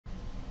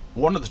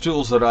One of the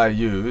tools that I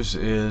use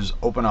is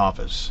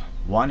OpenOffice.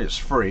 One, it's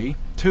free.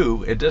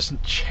 Two, it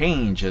doesn't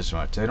change as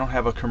much. They don't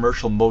have a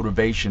commercial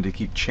motivation to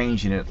keep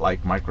changing it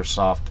like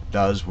Microsoft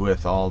does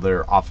with all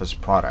their Office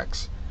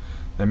products.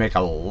 They make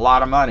a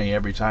lot of money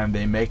every time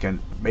they make a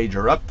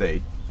major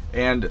update.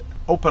 And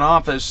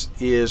OpenOffice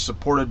is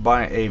supported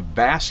by a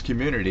vast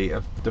community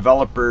of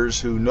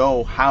developers who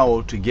know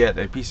how to get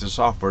a piece of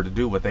software to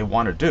do what they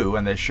want to do,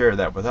 and they share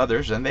that with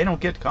others, and they don't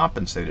get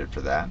compensated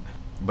for that.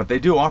 But they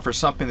do offer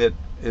something that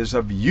is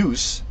of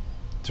use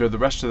to the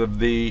rest of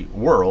the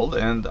world,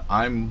 and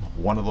I'm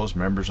one of those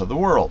members of the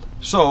world.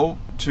 So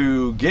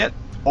to get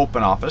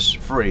OpenOffice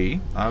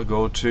free, I'll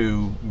go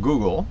to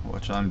Google,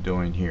 which I'm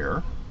doing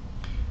here,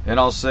 and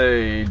I'll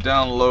say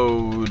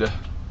download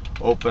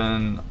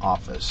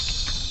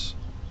OpenOffice,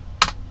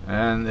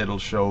 and it'll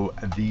show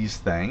these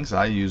things.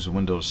 I use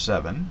Windows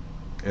 7.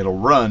 It'll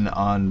run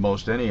on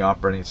most any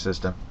operating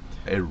system.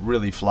 It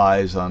really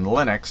flies on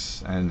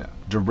Linux and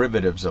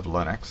derivatives of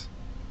Linux.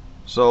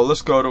 So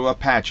let's go to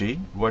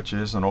Apache, which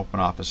is an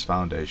OpenOffice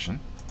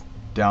foundation.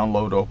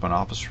 Download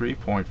OpenOffice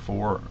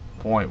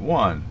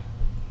 3.4.1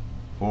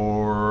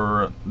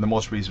 for the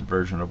most recent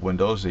version of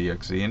Windows,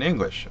 EXE, and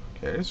English.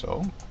 Okay,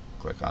 so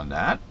click on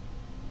that.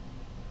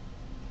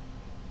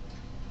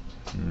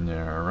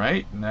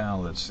 Alright, now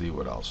let's see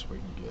what else we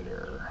can get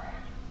here.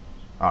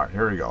 Alright,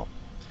 here we go.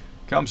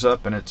 Comes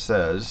up and it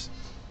says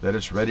that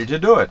it's ready to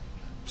do it.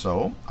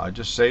 So I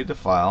just saved the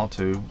file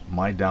to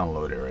my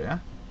download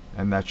area,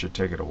 and that should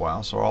take it a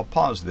while, so I'll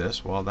pause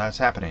this while that's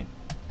happening.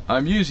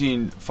 I'm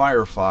using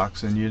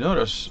Firefox, and you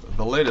notice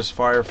the latest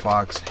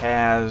Firefox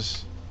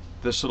has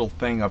this little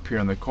thing up here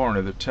in the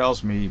corner that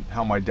tells me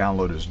how my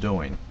download is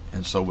doing.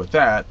 And so with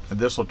that,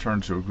 this will turn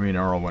to a green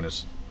arrow when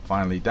it's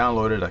finally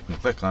downloaded. I can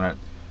click on it,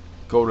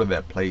 go to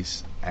that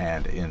place,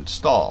 and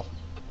install.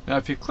 Now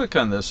if you click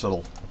on this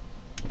little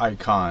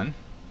icon,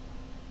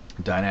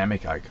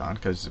 dynamic icon,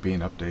 because it's being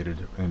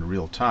updated in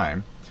real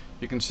time,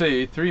 you can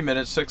see 3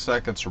 minutes 6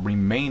 seconds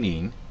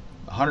remaining,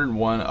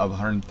 101 of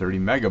 130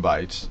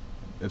 megabytes.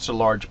 It's a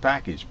large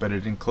package, but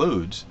it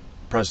includes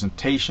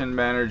presentation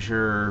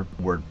manager,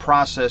 word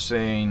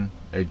processing,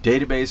 a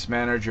database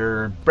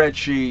manager,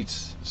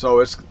 spreadsheets, so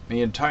it's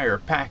the entire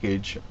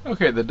package.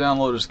 Okay, the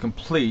download is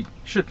complete.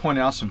 Should point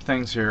out some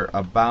things here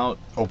about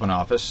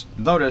OpenOffice.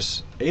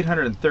 Notice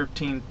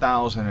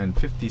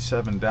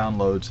 813,057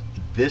 downloads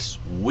this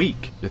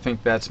week. You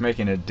think that's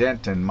making a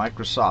dent in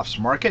Microsoft's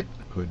market?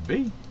 Could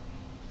be.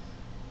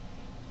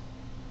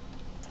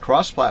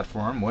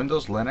 Cross-platform,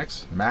 Windows,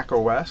 Linux, Mac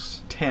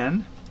OS,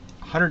 10,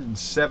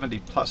 170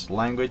 plus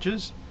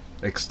languages,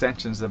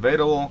 extensions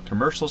available,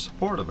 commercial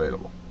support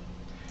available.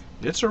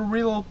 It's a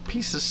real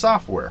piece of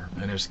software,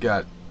 and it's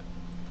got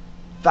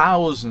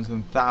thousands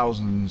and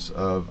thousands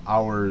of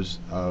hours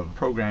of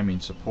programming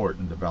support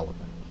and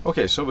development.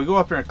 Okay, so we go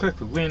up here and click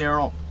the green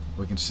arrow.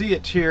 We can see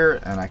it here,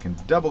 and I can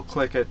double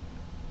click it.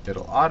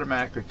 It'll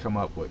automatically come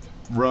up with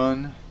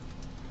run,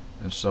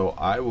 and so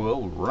I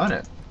will run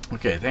it.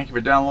 Okay, thank you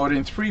for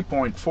downloading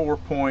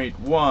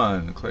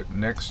 3.4.1. Click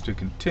next to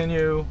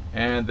continue,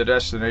 and the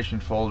destination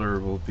folder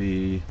will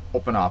be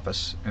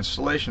OpenOffice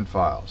installation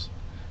files.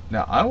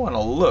 Now I want to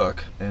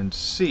look and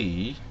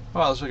see,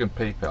 well, let's look at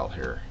PayPal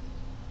here.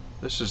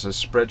 This is a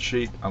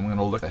spreadsheet. I'm going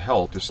to look at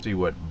help to see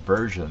what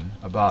version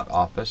about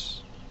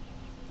Office.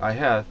 I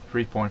have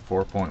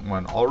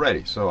 3.4.1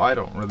 already, so I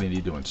don't really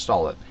need to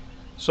install it.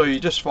 So you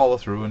just follow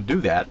through and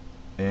do that,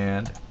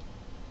 and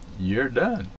you're done.